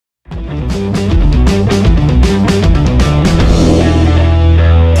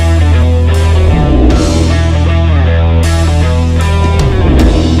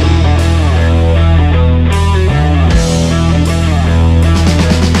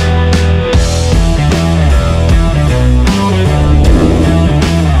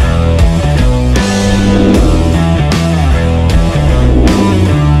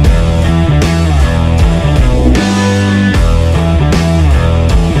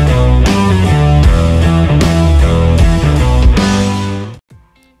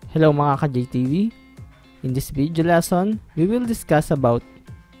Hello mga ka-JTV. In this video lesson, we will discuss about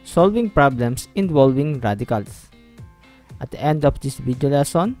solving problems involving radicals. At the end of this video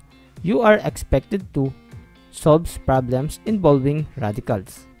lesson, you are expected to solve problems involving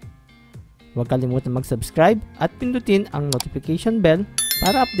radicals. Huwag kalimutan mag-subscribe at pindutin ang notification bell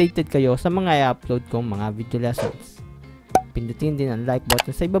para updated kayo sa mga i-upload kong mga video lessons. Pindutin din ang like button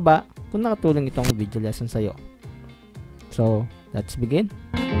sa ibaba kung nakatulong itong video lesson sa'yo. So, let's begin.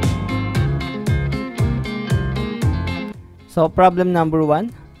 So, problem number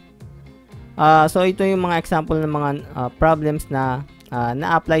 1. So, ito yung mga example ng mga problems na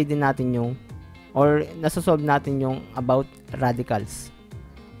na-apply din natin yung or nasa-solve natin yung about radicals.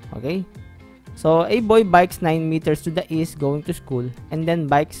 Okay? So, a boy bikes 9 meters to the east going to school and then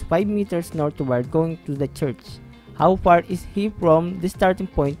bikes 5 meters northward going to the church. How far is he from the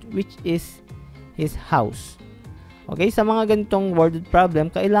starting point, which is his house? Okay, sa mga ganitong worded problem,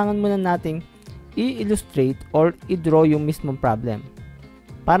 kailangan muna nating i-illustrate or i-draw yung mismong problem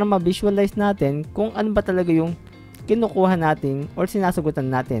para ma-visualize natin kung ano ba talaga yung kinukuha natin or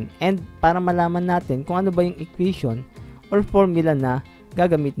sinasagutan natin, and para malaman natin kung ano ba yung equation or formula na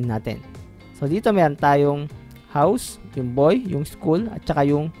gagamitin natin. So dito meron tayong house, yung boy, yung school, at saka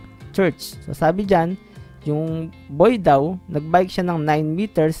yung church. So sabi dyan, yung boy daw, nagbike siya ng 9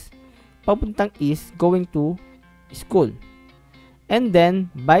 meters papuntang east going to school. And then,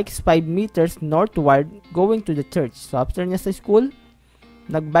 bikes 5 meters northward going to the church. So, after niya sa school,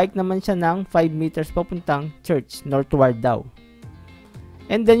 nagbike naman siya ng 5 meters papuntang church, northward daw.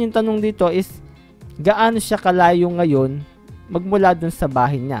 And then, yung tanong dito is, gaano siya kalayo ngayon magmula dun sa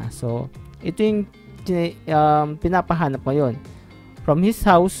bahay niya? So, ito yung pinapahanap ngayon. From his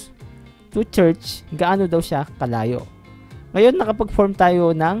house to church, gaano daw siya kalayo? Ngayon, nakapag-form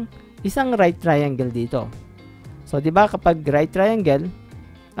tayo ng isang right triangle dito. So, di ba kapag right triangle,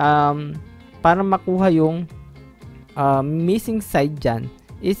 para makuha yung missing side dyan,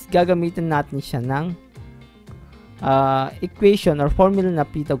 is gagamitin natin siya ng equation or formula na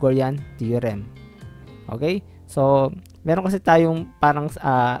Pythagorean theorem. Okay? So, meron kasi tayong parang,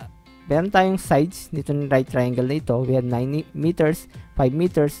 meron tayong sides nito ng right triangle na ito. We have 9 meters, 5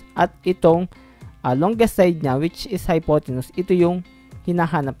 meters, at itong longest side niya, which is hypotenuse, ito yung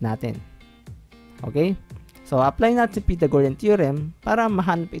hinahanap natin. Okay? So, apply natin sa Pythagorean theorem para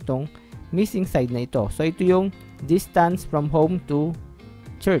mahanap itong missing side na ito. So, ito yung distance from home to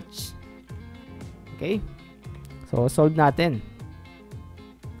church. Okay? So, solve natin.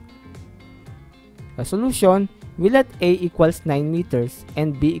 A solution, we let A equals 9 meters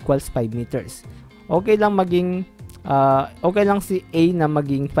and B equals 5 meters. Okay lang maging, okay lang si A na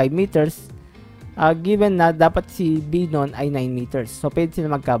maging 5 meters given na dapat si B noon ay 9 meters. So, pwede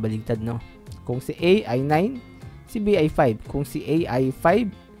sila magkabaligtad, no? Kung si A ay 9, si B ay 5. Kung si A ay 5,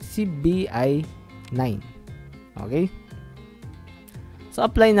 si B ay 9. Okay? So,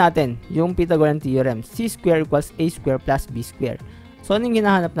 apply natin yung Pythagorean theorem. C square equals A square plus B square. So, anong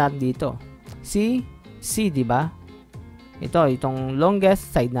hinahanap natin dito? C, di ba? Itong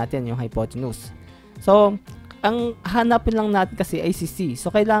longest side natin, yung hypotenuse. So, ang hanapin lang natin kasi ay si C. So,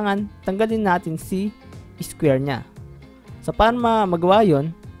 kailangan tanggalin natin C square niya. So, para magawa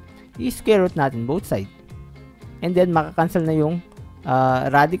yun, i-square root natin both sides. And then, makakancel na yung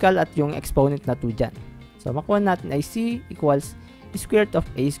radical at yung exponent na 2 dyan. So, makuha natin ay C equals square root of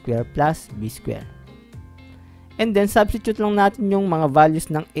A square plus B square. And then, substitute lang natin yung mga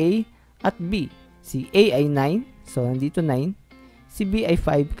values ng A at B. Si A ay 9, so nandito 9. Si B ay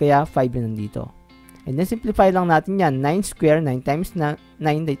 5, kaya 5 yun nandito. And then, simplify lang natin yan. 9 square, 9 times 9,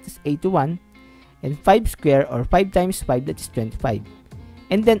 that is 81. And 5 square, or 5 times 5, that is 25.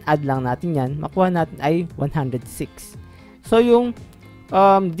 And then, add lang natin yan. Makuha natin ay 106. So, yung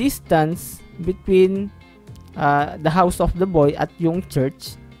distance between the house of the boy at yung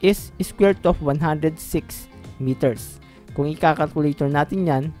church is square root of 106 meters. Kung ika-calculator natin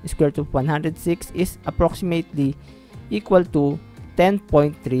yan, square root of 106 is approximately equal to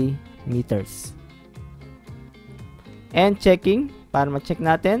 10.3 meters. And checking, para ma-check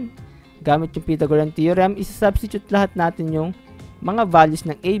natin, gamit yung Pythagorean theorem, isa-substitute lahat natin yung mga values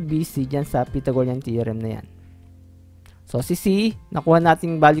ng A, B, C dyan sa Pythagorean theorem na yan. So, si C, nakuha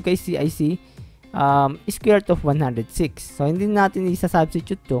natin value kay C ay C, square root of 106. So, hindi natin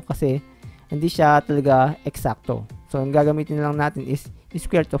isa-substitute to kasi hindi siya talaga eksakto. So, ang gagamitin lang natin is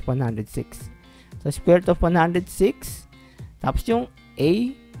square root of 106. So, square root of 106, tapos yung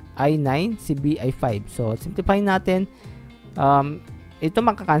A ay 9, si B ay 5. So, simplify natin, ito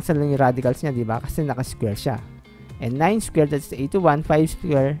makakancel lang yung radicals niya, di ba? Kasi naka-square siya. And 9 squared, that is 81. 5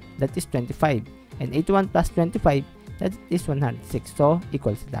 squared, that is 25. And 81 plus 25, that is 106. So,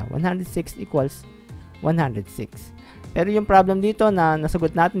 equal sila. 106 equals 106. Pero yung problem dito na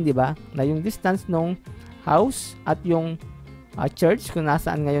nasagot natin, di ba? Na yung distance nung house at yung church, kung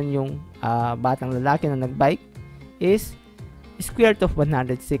nasaan ngayon yung batang lalaki na nagbike, is square root of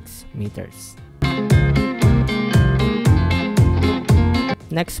 106 meters.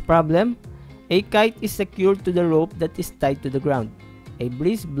 Next problem. A kite is secured to the rope that is tied to the ground. A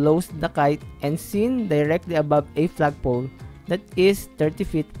breeze blows the kite and seen directly above a flagpole that is 30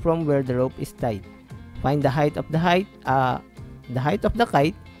 feet from where the rope is tied. Find the height of the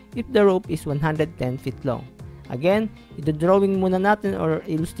kite if the rope is 110 feet long. Again, ito-drawing muna natin or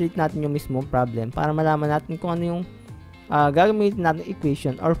illustrate natin yung mismong problem para malaman natin kung ano yung gagamitin natin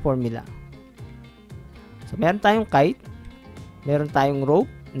equation or formula. So, meron tayong kite, meron tayong rope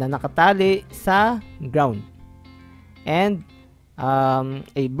na nakatali sa ground. And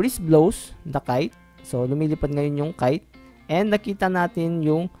a breeze blows the kite. So, lumilipad ngayon yung kite. And nakita natin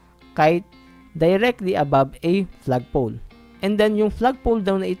yung kite directly above a flagpole. And then, yung flagpole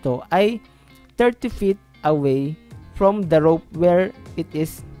daw na ito ay 30 feet away from the rope where it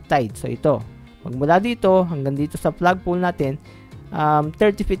is tied. So, ito. Magmula dito hanggang dito sa flagpole natin,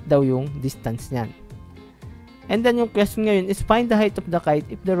 30 feet daw yung distance niyan. And then, yung question ngayon is find the height of the kite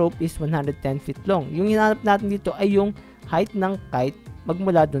if the rope is 110 feet long. Yung hinahanap natin dito ay yung height ng kite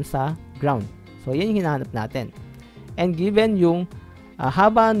magmula dun sa ground. So, yan yung hinahanap natin. And given yung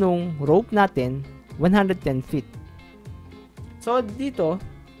haba nung rope natin, 110 feet. So, dito,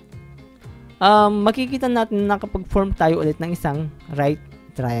 makikita natin na nakapag-form tayo ulit ng isang right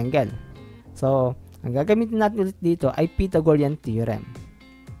triangle. So, ang gagamitin natin ulit dito ay Pythagorean theorem.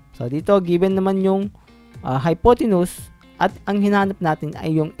 So, dito, given naman yung hypotenuse at ang hinahanap natin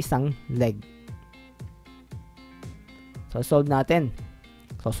ay yung isang leg. So, solve natin.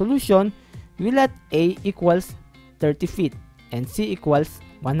 So, solution, we let A equals 30 feet and C equals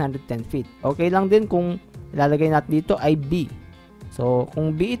 110 feet. Okay lang din kung ilalagay natin dito ay B. So,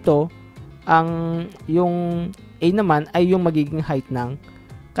 kung B ito, yung A naman ay yung magiging height ng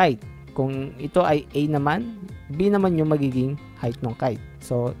kite. Kung ito ay A naman, B naman yung magiging height ng kite.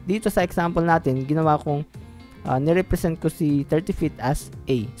 So, dito sa example natin, ginawa kong nirepresent ko si 30 feet as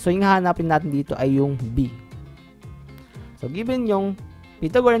A. So, yung hahanapin natin dito ay yung B. So, given yung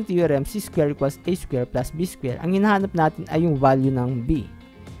Pythagorean theorem, C square equals A square plus B square, ang hinahanap natin ay yung value ng B.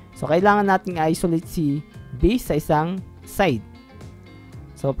 So, kailangan natin i-isolate si B sa isang side.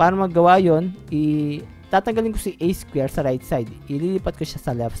 So, para magawa yun, tatanggalin ko si A square sa right side. Ililipat ko siya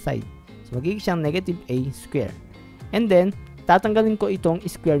sa left side. So, magiging siyang negative A square. And then, tatanggalin ko itong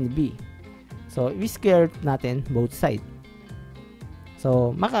square ni B. So, i-square natin both side.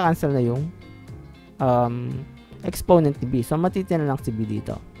 So, makakancel na yung exponent ni B. So, matitira lang si B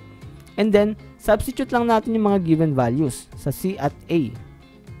dito. And then, substitute lang natin yung mga given values sa C at A.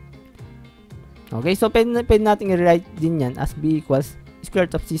 Okay, so pwede natin i-write din yan as B equals square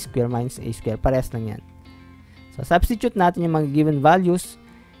root of C square minus A square. Parehas lang yan. So, substitute natin yung mga given values.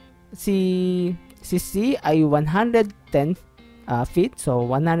 Si C ay 110 feet. So,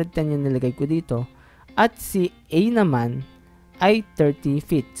 110 yung nilagay ko dito. At si A naman ay 30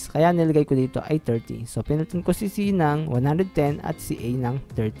 feet. Kaya nilagay ko dito ay 30. So, pinalitan ko si C ng 110 at si A ng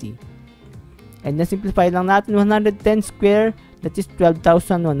 30. And then, simplify lang natin 110 square, that is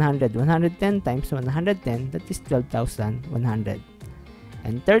 12,100. 110 times 110, that is 12,100.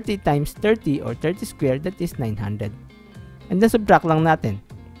 And 30 times 30 or 30 square, that is 900. And then, subtract lang natin.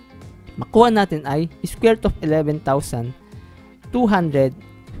 Makuha natin ay square root of 11,200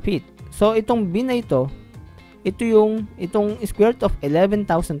 feet. So, itong B na itong square root of 11,200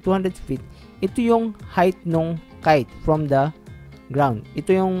 feet, ito yung height nung kite from the ground. Ito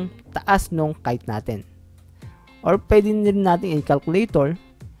yung taas nung kite natin. Or pwede din natin i-calculator.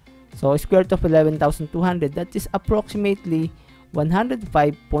 So, square root of 11,200, that is approximately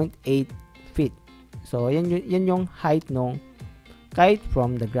 105.8 feet. So, yan yung height nung kite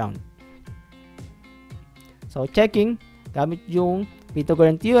from the ground. So, checking, gamit yung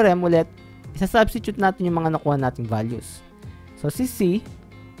Pythagorean theorem ulit, isa-substitute natin yung mga nakuha nating values. So, si C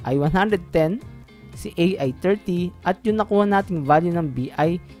ay 110, si A ay 30, at yung nakuha nating value ng B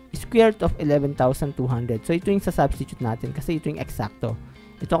ay square root of 11,200. So, ito yung sa-substitute natin kasi ito yung eksakto.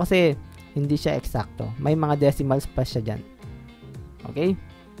 Ito kasi hindi siya eksakto. May mga decimals pa siya dyan. Okay?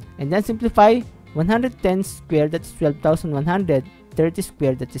 And then, simplify. 110 square, that's 12,100. 30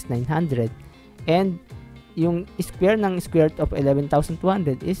 square, that is 900. And yung square ng square root of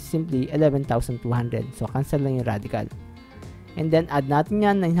 11,200 is simply 11,200. So, cancel lang yung radical. And then, add natin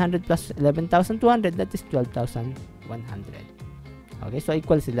yan, 900 plus 11,200, that is 12,100. Okay, so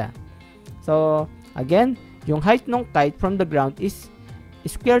equal sila. So, again, yung height ng kite from the ground is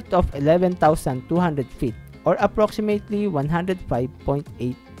square root of 11,200 feet or approximately 105.8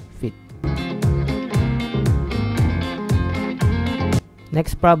 feet.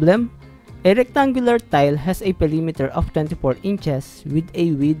 Next problem. A rectangular tile has a perimeter of 24 inches with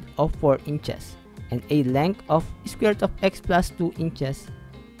a width of 4 inches and a length of square root of x plus 2 inches.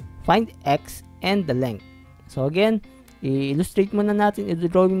 Find x and the length. So again, i-illustrate muna natin,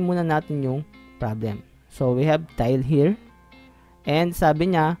 i-drawing muna natin yung problem. So we have tile here and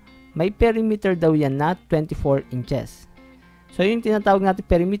sabi niya may perimeter daw yan na 24 inches. So yung tinatawag natin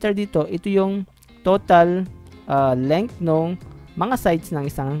perimeter dito, ito yung total length ng mga sides ng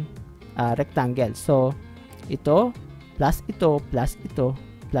isang rectangle. So ito plus ito plus ito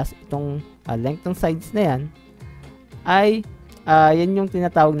plus itong length ng sides na yan ay yan yung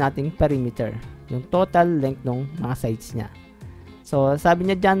tinatawag nating perimeter, yung total length ng mga sides niya. So sabi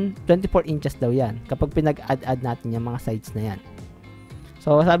niya dyan 24 inches daw yan kapag pinag-add natin yung mga sides na yan.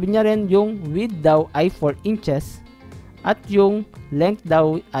 So sabi niya rin yung width daw ay 4 inches at yung length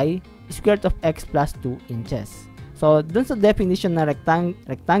daw ay square root of x plus 2 inches. So dun sa definition ng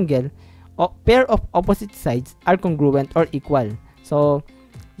rectangle, pair of opposite sides are congruent or equal. So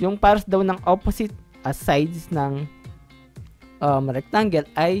yung pares daw ng opposite sides ng rectangle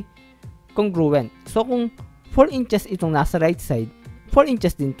ay congruent. So kung 4 inches itong nasa right side, 4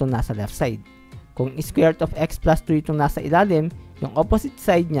 inches din itong nasa left side. Kung square root of x plus 2 itong nasa ilalim, yung opposite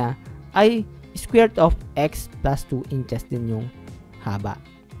side niya ay square root of x plus 2 inches din yung haba.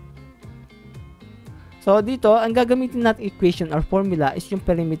 So dito, ang gagamitin natin equation or formula is yung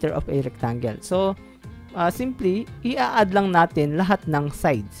perimeter of a rectangle. So simply, i-add lang natin lahat ng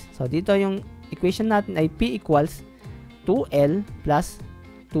sides. So dito yung equation natin ay P equals 2L plus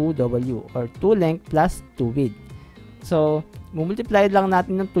 2W or 2 length plus 2 width. So, multiply lang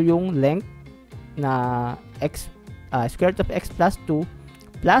natin ng 2 yung length na x square root of x plus 2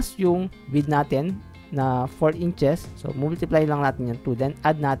 plus yung width natin na 4 inches. So, multiply lang natin yung 2. Then,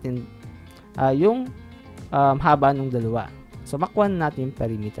 add natin yung haba ng dalawa. So, makuha natin yung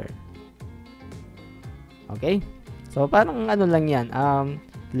perimeter. Okay? So, parang ano lang yan.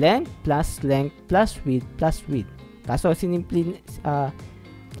 Length plus width plus width. Kaso,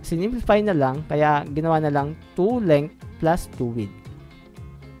 sinimplify na lang. Kaya, ginawa na lang 2 length plus 2 width.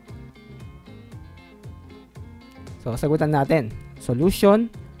 So, sagutan natin.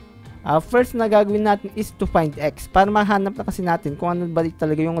 Solution. First na gagawin natin is to find x. Para mahanap na kasi natin kung ano ba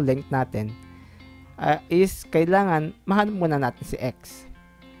talaga yung length natin. Is kailangan mahanap muna natin si x.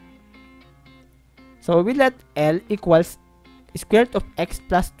 So, we let L equals square root of x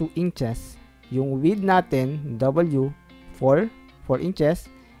plus 2 inches. Yung width natin, W, 4 inches.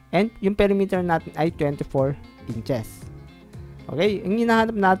 And yung perimeter natin ay 24 inches. Okay, yung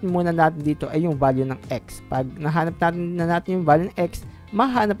hinahanap natin muna natin dito ay yung value ng x. Pag nahanap natin yung value ng x,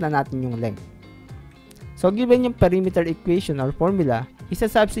 mahanap na natin yung length. So, given yung perimeter equation or formula,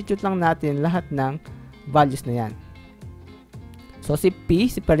 isa-substitute lang natin lahat ng values na yan. So, si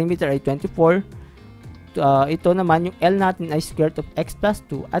perimeter ay 24. Ito naman, yung L natin ay square root of x plus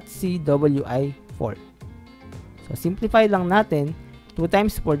 2 at si W ay 4. So, simplify lang natin. 2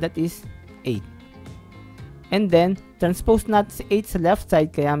 times 4, that is 8. And then, transpose natin si 8 sa left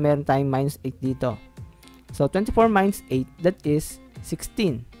side, kaya meron tayong minus 8 dito. So, 24 minus 8, that is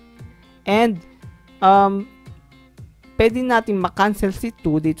 16. And, pwede natin makancel si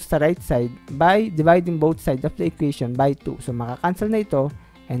 2 dito sa right side by dividing both sides of the equation by 2. So, makakancel na ito.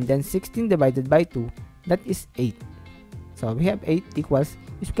 And then, 16 divided by 2, that is 8. So, we have 8 equals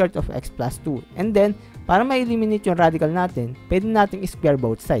square root of x plus 2. And then, para ma-eliminate yung radical natin, pwede natin square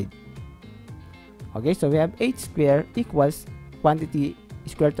both sides. Okay, so we have 8 square equals quantity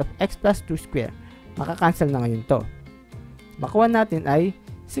square root of x plus 2 square. Makakancel na ngayon to. Makuha natin ay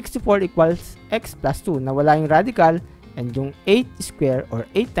 64 equals x plus 2 na wala yung radical and yung 8 square or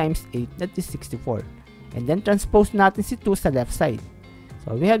 8 times 8, that is 64. And then transpose natin si 2 sa left side.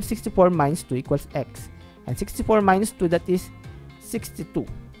 So we have 64 minus 2 equals x. And 64 minus 2, that is 62.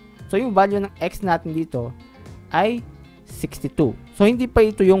 So yung value ng x natin dito ay 62. So hindi pa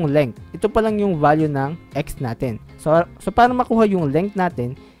ito yung length. Ito pa lang yung value ng x natin. So para makuha yung length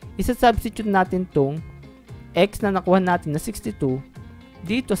natin, isa-substitute natin tong x na nakuha natin na 62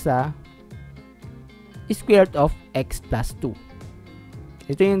 dito sa square root of x plus 2.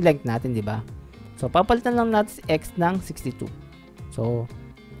 Ito yung length natin, di ba? So papalitan lang natin si x ng 62. So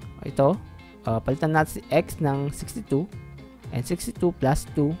ito, palitan natin si x ng 62 and 62 plus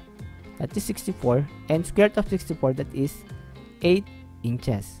 2, that is 64, and square root of 64, that is 8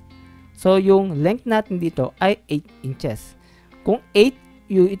 inches. So yung length natin dito ay 8 inches. Kung 8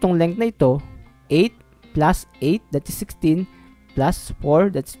 yung itong length na ito, 8 plus 8, that is 16, plus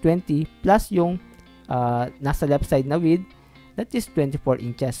 4, that's 20, plus yung nasa left side na width, that is 24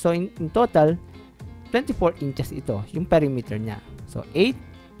 inches. So, in total, 24 inches ito, yung perimeter niya. So, 8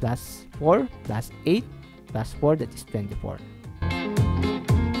 plus 4 plus 8 plus 4, that is 24.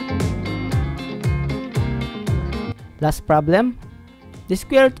 Last problem. The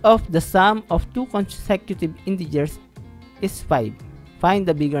square root of the sum of two consecutive integers is 5. Find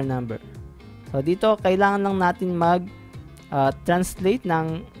the bigger number. So, dito, kailangan lang natin translate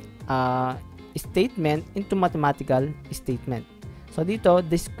ng statement into mathematical statement. So, dito,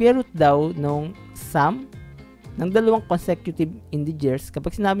 the square root daw nung sum ng dalawang consecutive integers.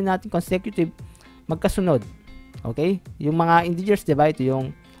 Kapag sinabi natin consecutive, magkasunod. Okay? Yung mga integers, diba? Ito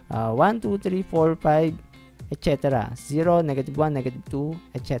yung 1, 2, 3, 4, 5, etc. 0, negative 1, negative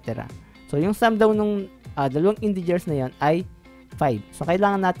 2, etc. So, yung sum daw nung dalawang integers na yan ay 5. So,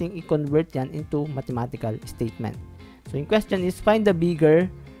 kailangan natin i-convert yan into mathematical statement. So, yung question is, find the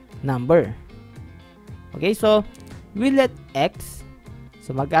bigger number. Okay, so, we let x,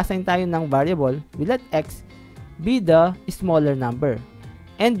 so mag-assign tayo ng variable, we let x be the smaller number.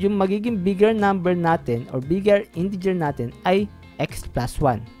 And yung magiging bigger number natin, or bigger integer natin, ay x plus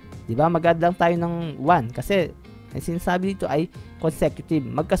 1. Diba? Mag-add lang tayo ng 1 kasi ang sinasabi dito ay consecutive,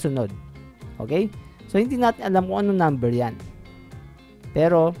 magkasunod. Okay? So, hindi natin alam kung ano number yan.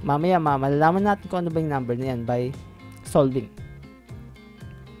 Pero, mamaya malalaman natin kung ano ba yung number na yan by solving.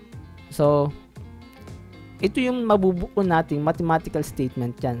 So, ito yung mabubuo nating mathematical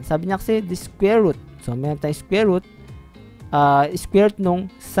statement yan. Sabi niya kasi, the square root. So, meron tayong square root. Square root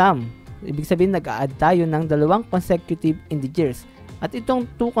nung sum. Ibig sabihin, nag-a-add tayo ng dalawang consecutive integers. At itong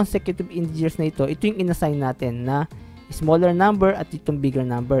two consecutive integers na ito yung inassign natin na smaller number at itong bigger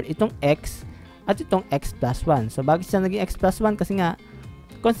number. Itong x at itong x plus 1. So, bakit siya naging x plus 1? Kasi nga,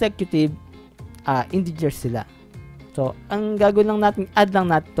 consecutive integers sila. So, ang gagawin lang natin, add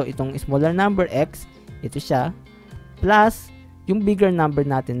lang natin itong smaller number x, ito siya, plus yung bigger number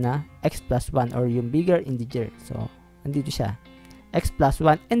natin na x plus 1 or yung bigger integer. So, andito siya. X plus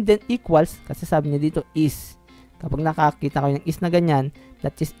 1 and then equals, kasi sabi niya dito is. Kapag nakakita kayo ng is na ganyan,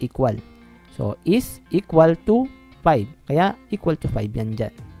 that is equal. So, is equal to 5. Kaya, equal to 5 yan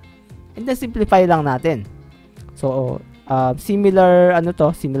dyan. And then, simplify lang natin. So, similar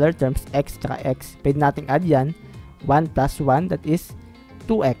terms, x tsaka x. Pwede nating add yan. 1 plus 1, that is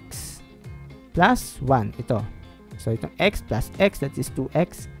 2x. Plus 1, ito. So, itong x plus x, that is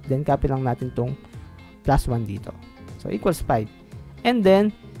 2x. Then, copy lang natin itong plus 1 dito. So, equals 5. And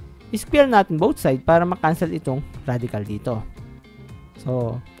then, square natin both side para makancel itong radical dito.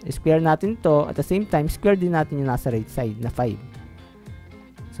 So, square natin to at the same time, square din natin yung nasa right side na 5.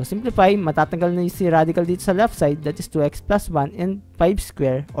 So, simplify, matatanggal na yung si radical dito sa left side, that is 2x plus 1, and 5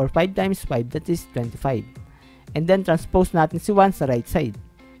 square, or 5 times 5, that is 25. And then, transpose natin si 1 sa right side.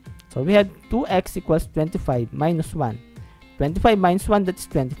 So, we have 2x equals 25 minus 1. 25 minus 1, that is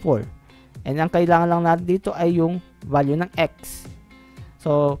 24. And ang kailangan lang natin dito ay yung value ng x.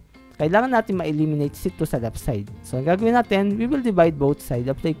 So, kailangan natin ma-eliminate si 2 sa left side. So, ang gagawin natin, we will divide both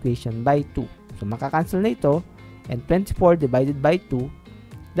sides of the equation by 2. So, makakancel na ito. And 24 divided by 2,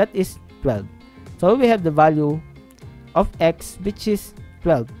 that is 12. So, we have the value of x which is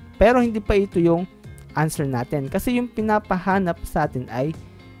 12. Pero, hindi pa ito yung answer natin. Kasi yung pinapahanap sa atin ay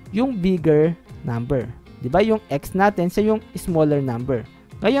yung bigger number. Diba? Yung x natin, siya yung smaller number.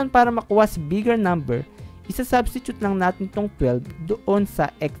 Ngayon, para makuha si bigger number, isa-substitute lang natin itong 12 doon sa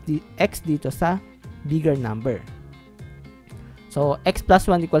x dito sa bigger number. So, x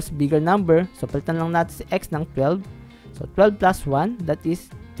plus 1 equals bigger number. So, palitan lang natin si x ng 12. So, 12 plus 1, that is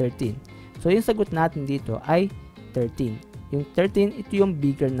 13. So, yung sagot natin dito ay 13. Yung 13, ito yung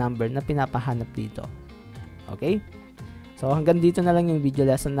bigger number na pinapahanap dito. Okay? So, hanggang dito na lang yung video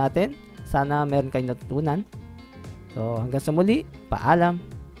lesson natin. Sana meron kayong natutunan. So, hanggang sa muli, paalam!